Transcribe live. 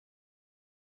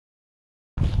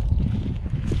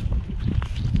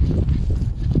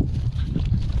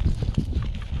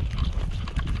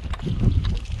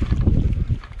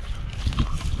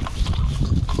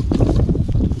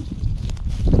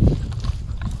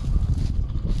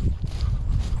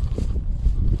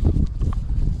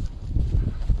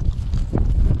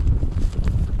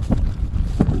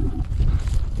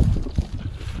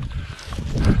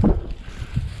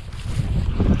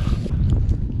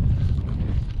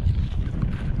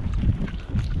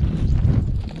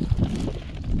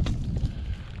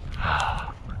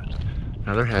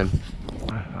Another hen.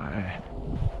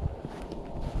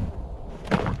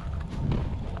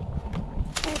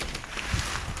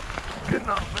 Good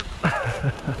enough.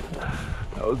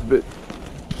 That was a bit.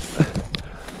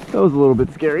 That was a little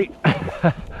bit scary.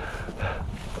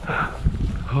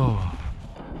 Oh,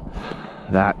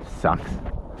 that sucks.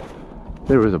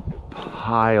 There was a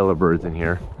pile of birds in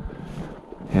here,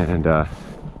 and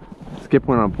Skip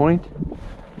went on point.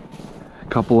 A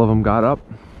couple of them got up,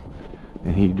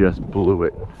 and he just blew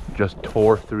it, just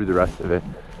tore through the rest of it,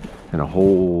 and a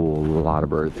whole lot of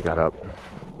birds got up.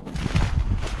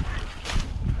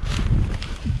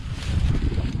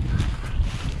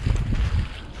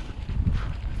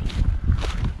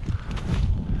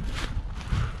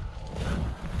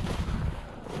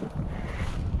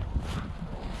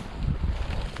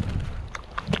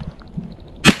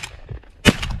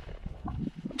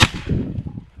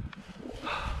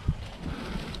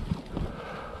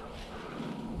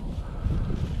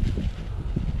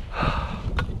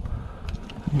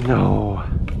 No.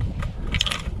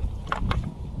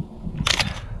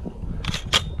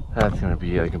 That's gonna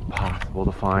be like impossible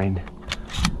to find.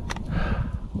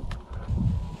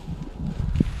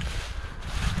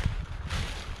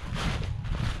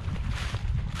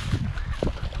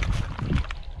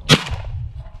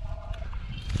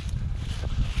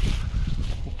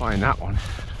 We'll find that one.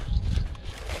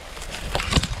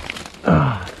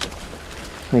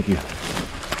 Thank you.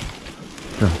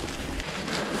 No.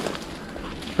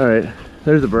 All right,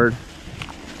 there's a bird.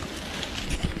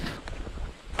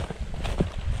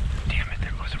 Damn it,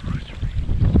 there was a rooster.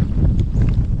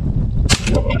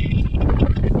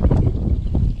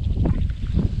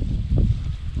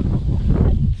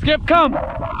 Skip, come!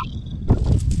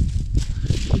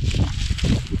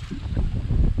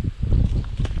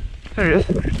 There he is.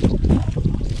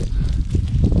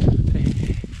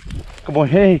 Hey. Good boy,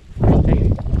 hey.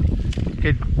 Hey.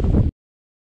 Good.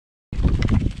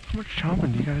 How much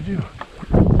chomping do you gotta do?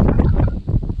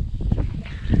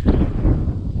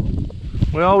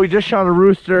 Well, we just shot a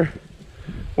rooster.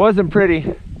 Wasn't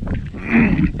pretty.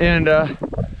 And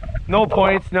no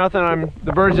points, nothing.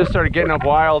 The birds just started getting up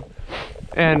wild.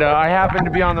 And I happened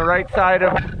to be on the right side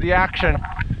of the action.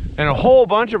 And a whole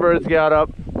bunch of birds got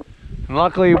up. And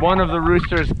luckily one of the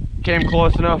roosters came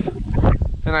close enough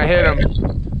and I hit him.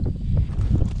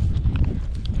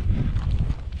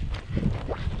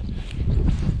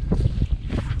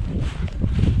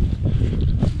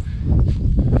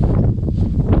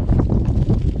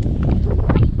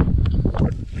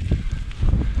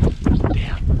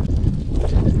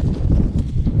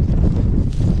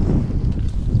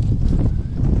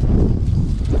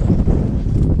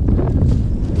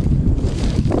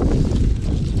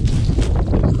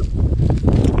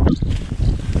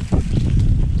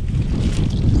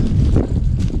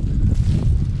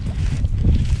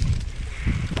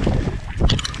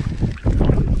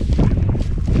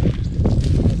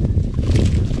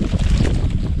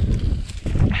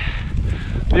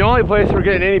 The only place we're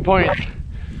getting any points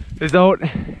is out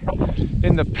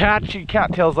in the patchy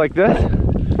cattails like this.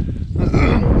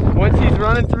 Once he's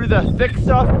running through the thick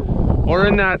stuff or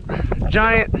in that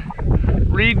giant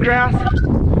reed grass,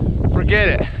 forget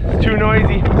it. It's too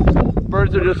noisy.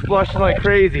 Birds are just flushing like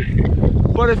crazy.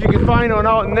 But if you can find one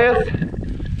out in this,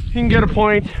 you can get a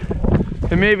point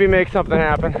and maybe make something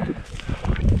happen.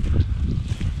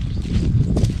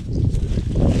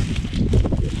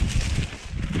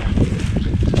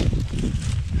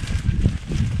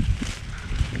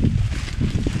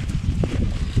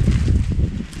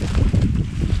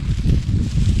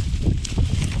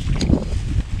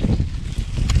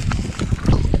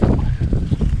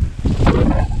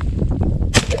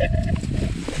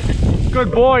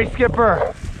 Good boy,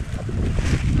 Skipper.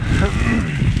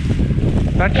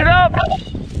 Touch it up.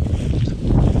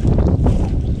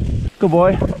 Good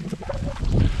boy.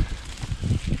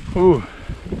 Ooh,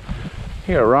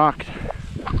 he got rocked.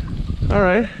 All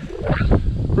right,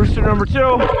 rooster number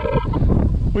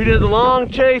 2. We did the long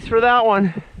chase for that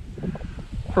one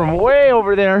from way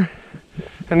over there,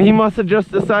 and he must have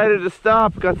just decided to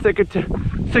stop. Got sick and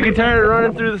tired of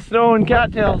running through the snow and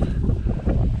cattails.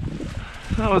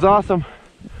 That was awesome.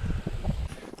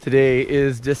 Today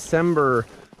is December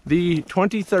the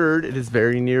 23rd. It is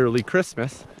very nearly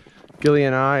Christmas. Gilly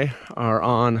and I are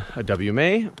on a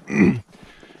WMA.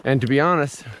 And to be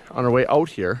honest, on our way out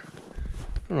here,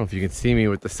 I don't know if you can see me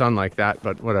with the sun like that,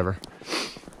 but whatever.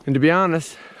 And to be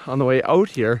honest, on the way out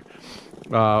here,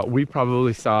 we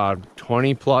probably saw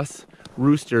 20 plus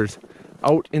roosters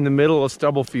out in the middle of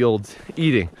stubble fields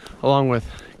eating, along with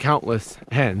countless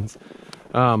hens.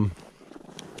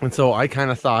 And so I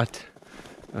kind of thought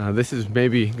this is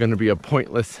maybe going to be a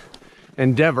pointless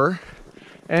endeavor,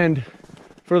 and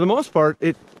for the most part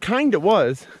it kind of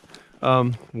was.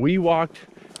 We walked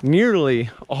nearly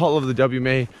all of the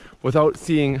WMA without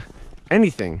seeing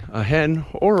anything, a hen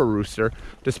or a rooster,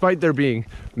 despite there being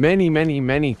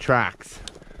many tracks,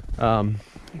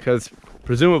 because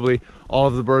presumably all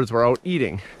of the birds were out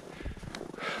eating.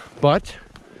 But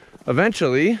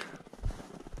eventually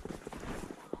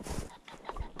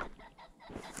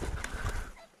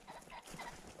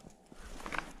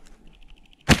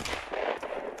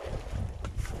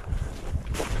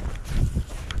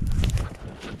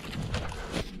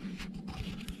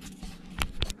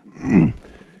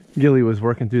Gilly was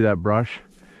working through that brush,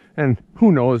 and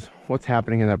who knows what's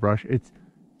happening in that brush. It's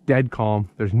dead calm,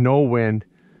 there's no wind,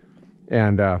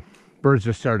 and birds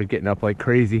just started getting up like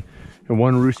crazy, and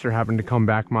one rooster happened to come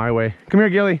back my way. Come here,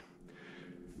 Gilly.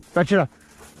 Fetch it up.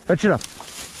 Fetch it up.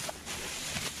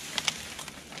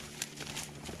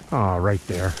 Oh, right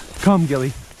there. Come,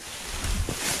 Gilly.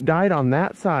 Died on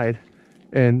that side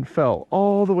and fell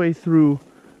all the way through,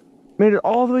 made it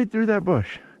all the way through that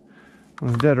bush. I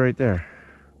was dead right there.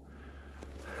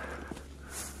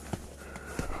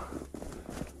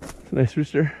 It's a nice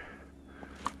rooster.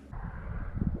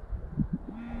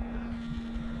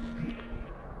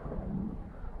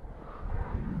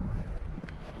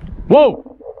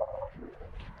 Whoa!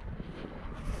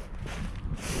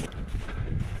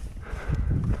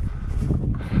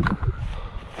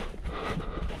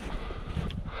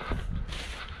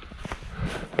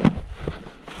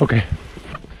 Okay.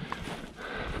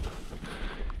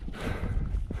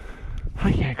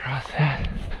 I can't cross that.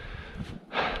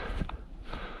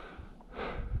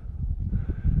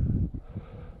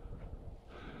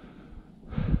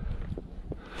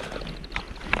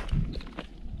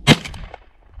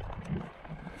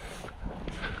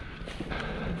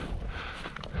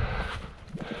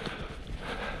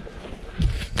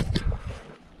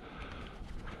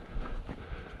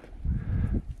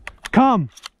 Come!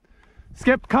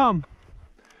 Skip, come!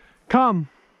 Come!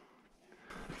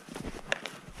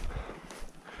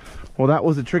 Well, that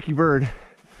was a tricky bird.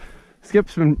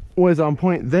 Skip's was on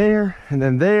point there, and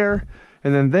then there,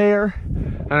 and then there,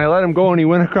 and I let him go and he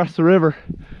went across the river,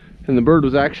 and the bird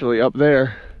was actually up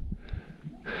there.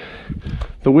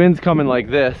 The wind's coming like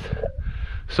this,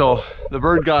 so the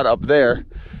bird got up there,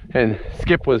 and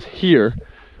Skip was here,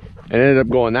 and ended up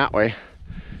going that way,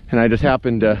 and I just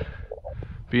happened to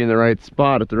be in the right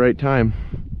spot at the right time.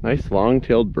 Nice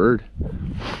long-tailed bird.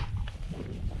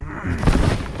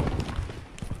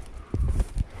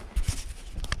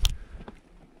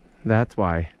 That's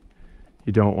why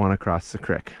you don't want to cross the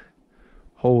creek.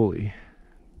 Holy.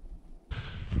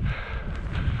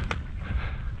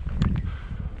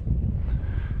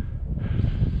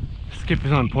 Skip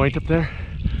is on point up there,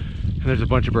 and there's a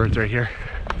bunch of birds right here.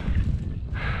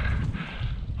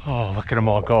 Oh, look at them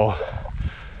all go.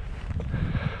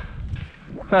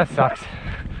 That sucks.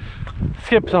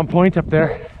 Skip's on point up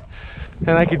there,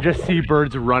 and I could just see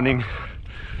birds running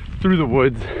through the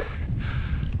woods,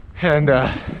 and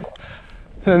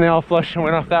then they all flushed and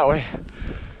went off that way,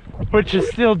 which is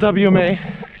still WMA,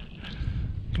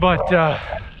 but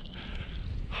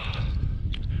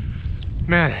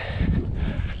man,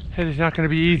 it is not going to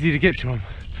be easy to get to them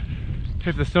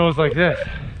if the snow is like this.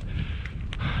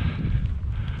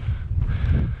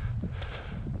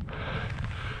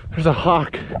 There's a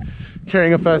hawk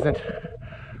carrying a pheasant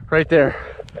right there.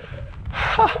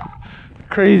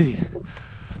 Crazy.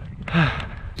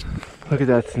 Look at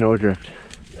that snowdrift.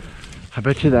 I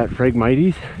bet you that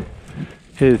Phragmites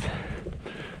is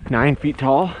 9 feet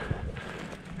tall.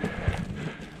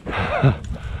 That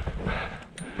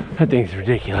thing's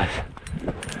ridiculous.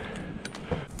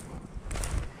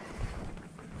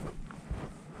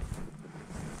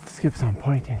 Skip's on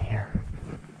point in here.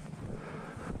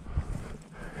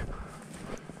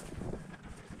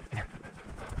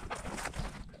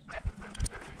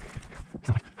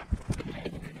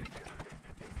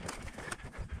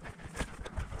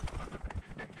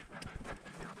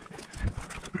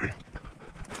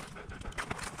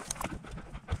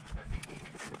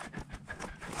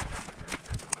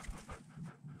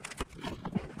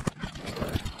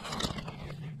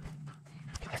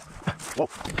 Whoa.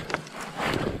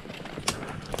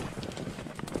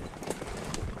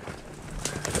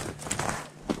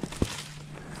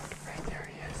 Right there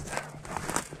he is.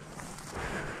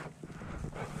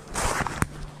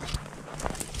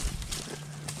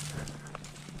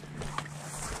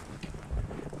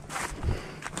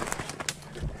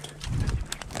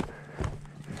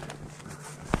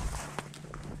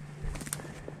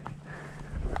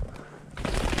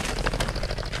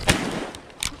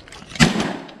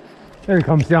 There he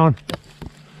comes down.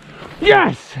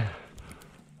 Yes!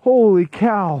 Holy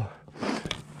cow.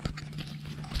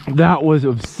 That was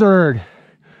absurd.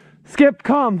 Skip,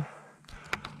 come.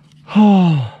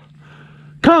 Oh.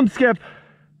 Come, Skip.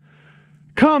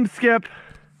 Come, Skip.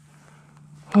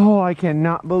 Oh, I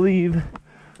cannot believe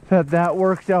that that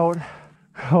worked out.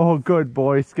 Oh, good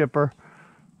boy, Skipper.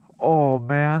 Oh,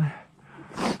 man.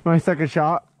 My second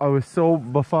shot, I was so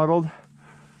befuddled.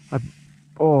 I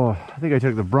think I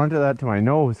took the brunt of that to my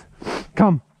nose.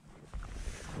 Come.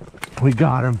 We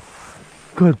got him.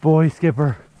 Good boy,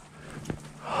 Skipper.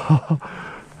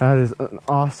 That is an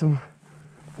awesome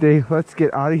day. Let's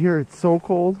get out of here. It's so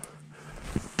cold.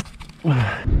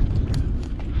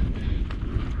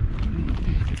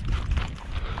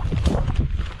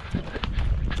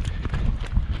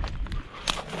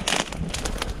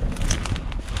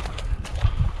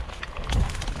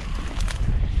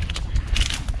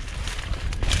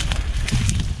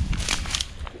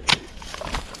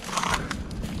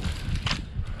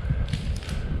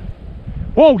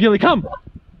 Whoa, Gilly, come!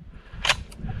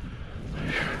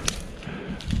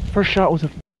 First shot was a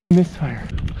misfire.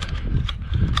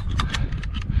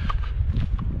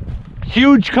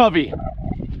 Huge covey.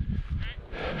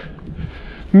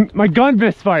 My gun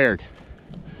misfired.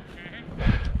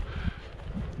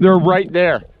 They're right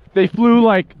there. They flew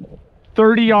like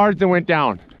 30 yards and went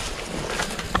down.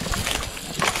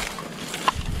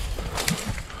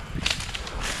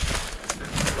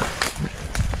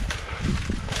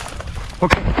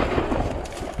 Okay.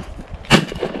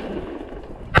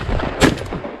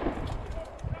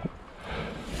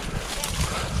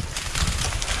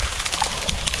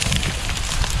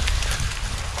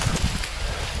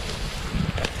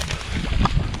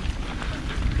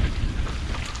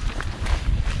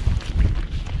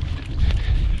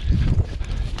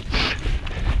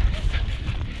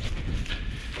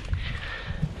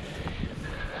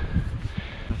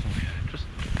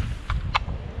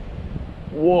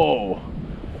 Whoa.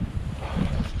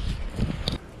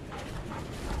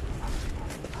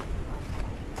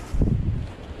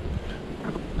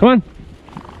 Come on.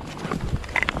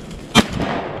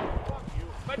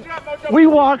 We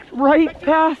walked right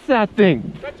past that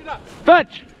thing.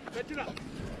 Fetch.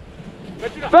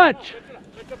 Fetch.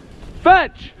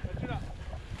 Fetch.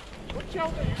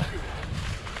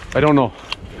 I don't know.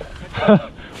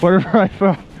 Whatever I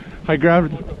felt, I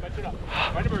grabbed it.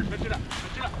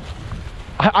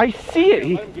 I see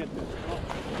it.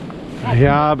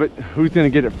 Yeah, but who's gonna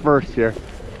get it first here?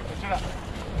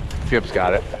 Skip's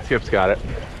got it. Skip's got it.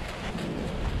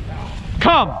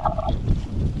 Come!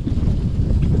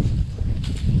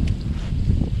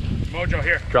 Mojo,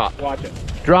 here. Drop. Watch it.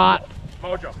 Drop.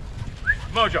 Mojo.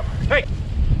 Mojo. Hey!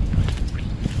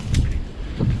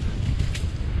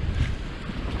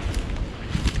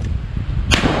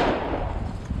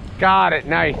 Got it.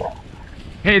 Nice.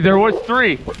 Hey, there was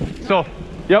 3. So,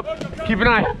 yep. Keep an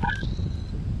eye.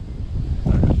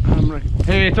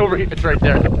 Hey, it's over here. It's right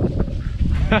there.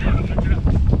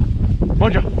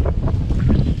 Mojo.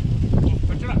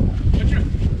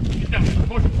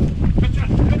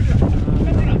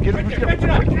 Get him, Skip.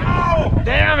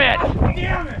 Damn it!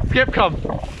 Damn it! Skip, come.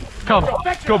 Come.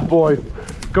 Good boy.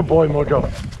 Good boy, Mojo.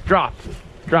 Drop.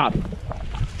 Drop.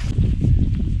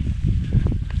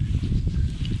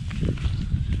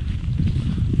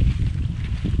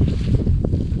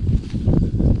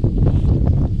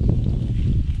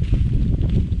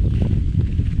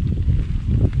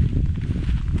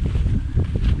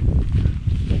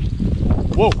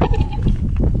 Whoa.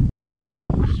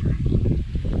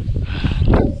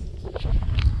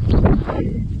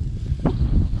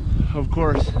 Of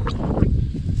course,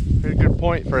 very good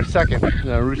point for a second.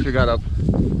 The rooster got up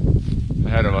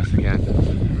ahead of us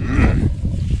again.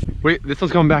 Wait, this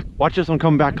one's coming back. Watch this one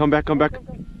come back, come back, come back.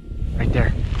 Right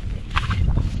there.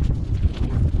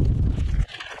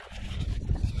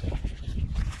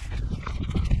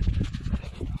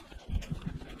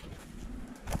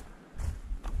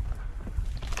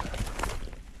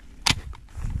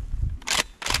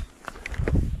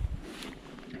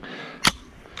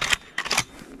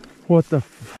 What the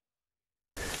f—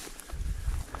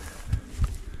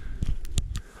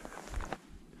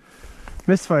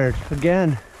 misfired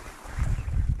again.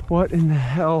 What in the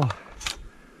hell?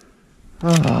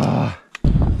 Ah.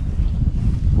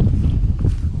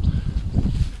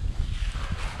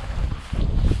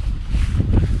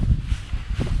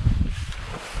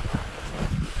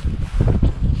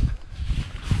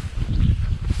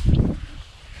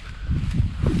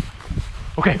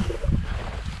 Okay.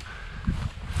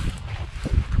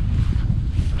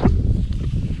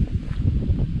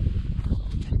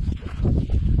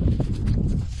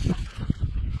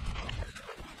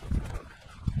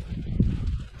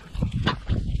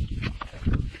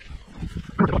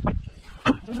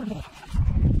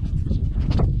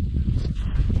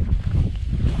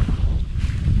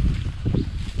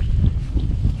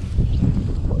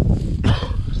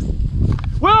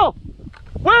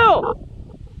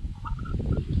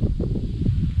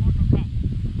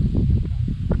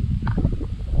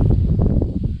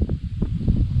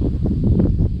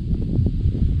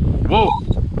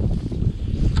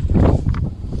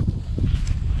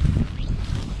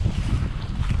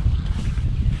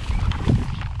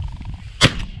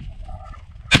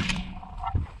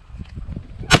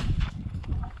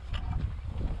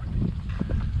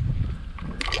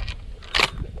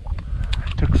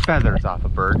 feathers off a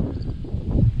bird.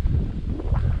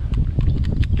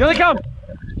 Gilly, come!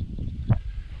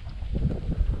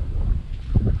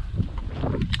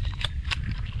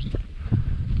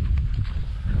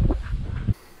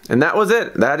 And that was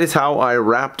it. That is how I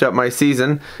wrapped up my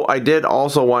season. I did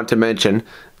also want to mention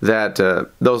that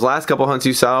those last couple hunts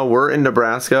you saw were in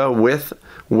Nebraska with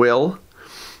Will,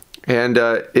 and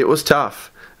it was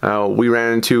tough. We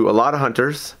ran into a lot of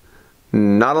hunters,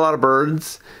 not a lot of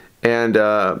birds,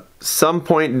 and some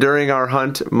point during our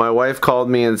hunt, my wife called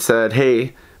me and said,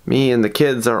 hey, me and the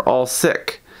kids are all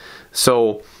sick.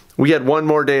 So we had one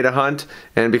more day to hunt,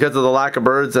 and because of the lack of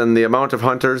birds and the amount of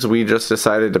hunters, we just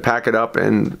decided to pack it up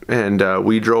and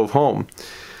we drove home.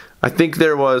 I think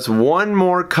there was one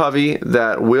more covey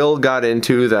that Will got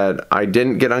into that I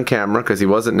didn't get on camera because he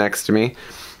wasn't next to me.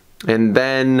 And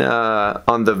then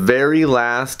on the very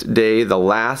last day, the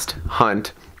last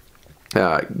hunt,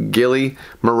 Gilly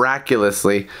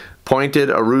miraculously pointed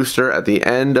a rooster at the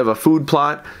end of a food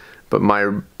plot, but my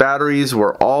batteries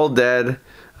were all dead.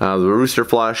 The rooster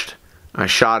flushed, I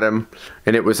shot him,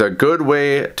 and it was a good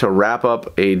way to wrap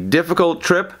up a difficult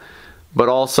trip, but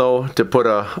also to put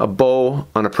a bow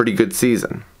on a pretty good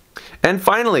season. And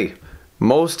finally,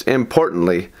 most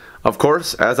importantly, of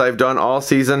course, as I've done all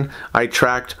season, I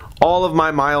tracked all of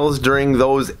my miles during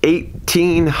those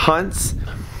 18 hunts.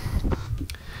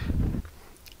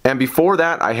 And before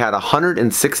that, I had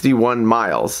 161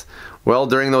 miles. Well,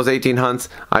 during those 18 hunts,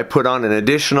 I put on an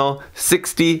additional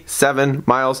 67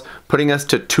 miles, putting us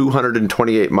to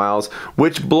 228 miles,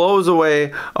 which blows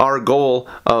away our goal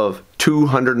of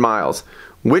 200 miles,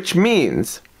 which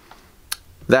means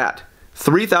that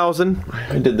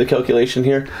I did the calculation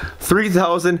here,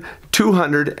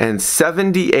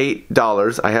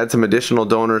 $3,278, I had some additional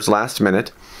donors last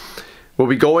minute, will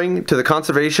be going to the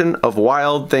conservation of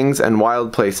wild things and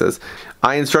wild places.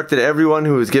 I instructed everyone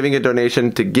who is giving a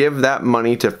donation to give that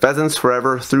money to Pheasants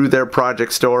Forever through their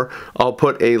project store. I'll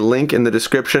put a link in the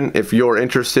description if you're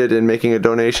interested in making a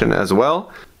donation as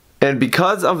well. And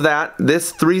because of that,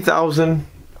 this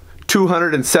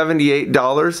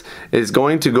 $3,278 is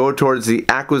going to go towards the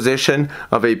acquisition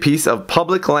of a piece of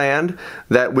public land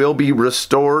that will be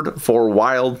restored for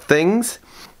wild things.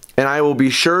 And I will be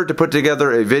sure to put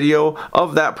together a video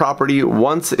of that property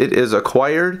once it is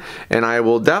acquired, and I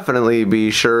will definitely be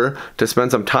sure to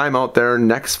spend some time out there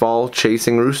next fall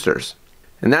chasing roosters.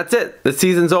 And that's it. The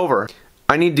season's over.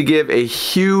 I need to give a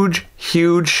huge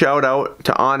shout out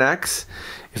to onX.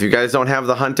 If you guys don't have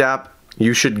the Hunt app,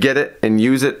 you should get it and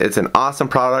use it. It's an awesome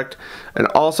product. And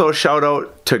also a shout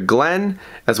out to Glenn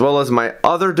as well as my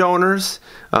other donors.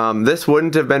 This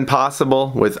wouldn't have been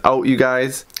possible without you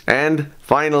guys. And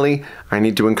finally, I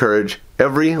need to encourage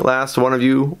every last one of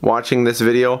you watching this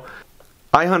video.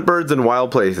 I hunt birds in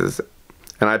wild places,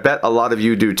 and I bet a lot of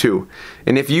you do too.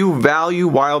 And if you value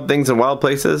wild things in wild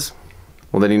places,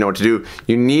 well, then you know what to do.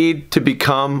 You need to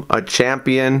become a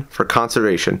champion for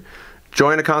conservation.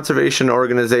 Join a conservation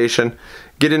organization.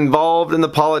 Get involved in the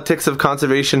politics of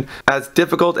conservation, as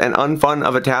difficult and unfun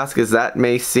of a task as that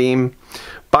may seem.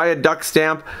 Buy a duck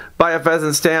stamp, buy a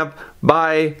pheasant stamp,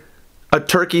 buy a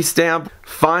turkey stamp.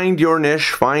 Find your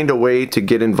niche, find a way to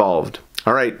get involved.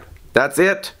 All right, that's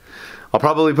it. I'll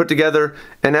probably put together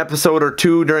an episode or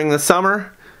two during the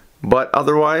summer, but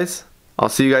otherwise, I'll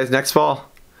see you guys next fall.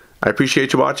 I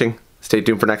appreciate you watching. Stay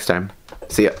tuned for next time.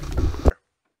 See ya.